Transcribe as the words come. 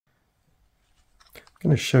I'm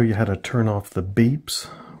going to show you how to turn off the beeps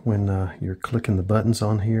when you're clicking the buttons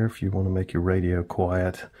on here. If you want to make your radio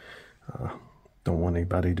quiet, don't want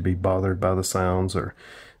anybody to be bothered by the sounds, or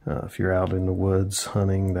if you're out in the woods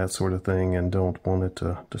hunting, that sort of thing, and don't want it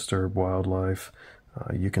to disturb wildlife,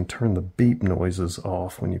 you can turn the beep noises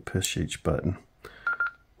off when you push each button.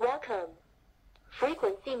 Welcome.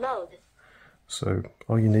 Frequency mode. So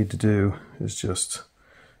all you need to do is just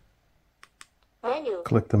Menu.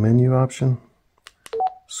 click the menu option,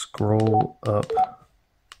 scroll up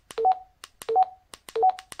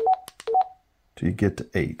till you get to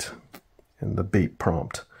 8 and the beep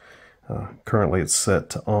prompt. Currently it's set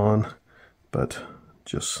to on, but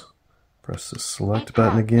just press the select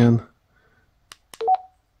button again,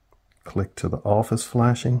 click to the off is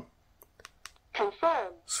flashing,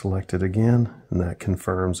 Confirm. select it again, and that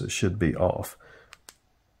confirms it should be off.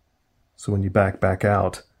 So when you back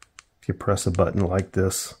out, if you press a button like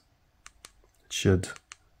this, it should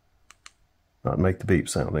not make the beep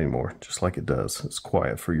sound anymore, just like it does. It's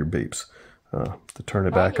quiet for your beeps. To turn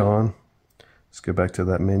it back on, let's go back to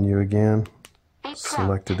that menu again,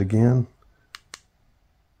 select it again,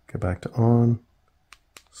 go back to on,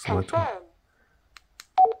 select it,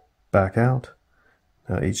 back out.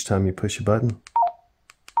 Now each time you push a button,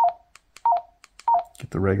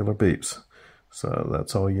 get the regular beeps. So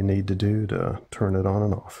that's all you need to do to turn it on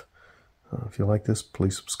and off. If you like this,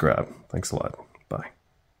 please subscribe. Thanks a lot. Bye.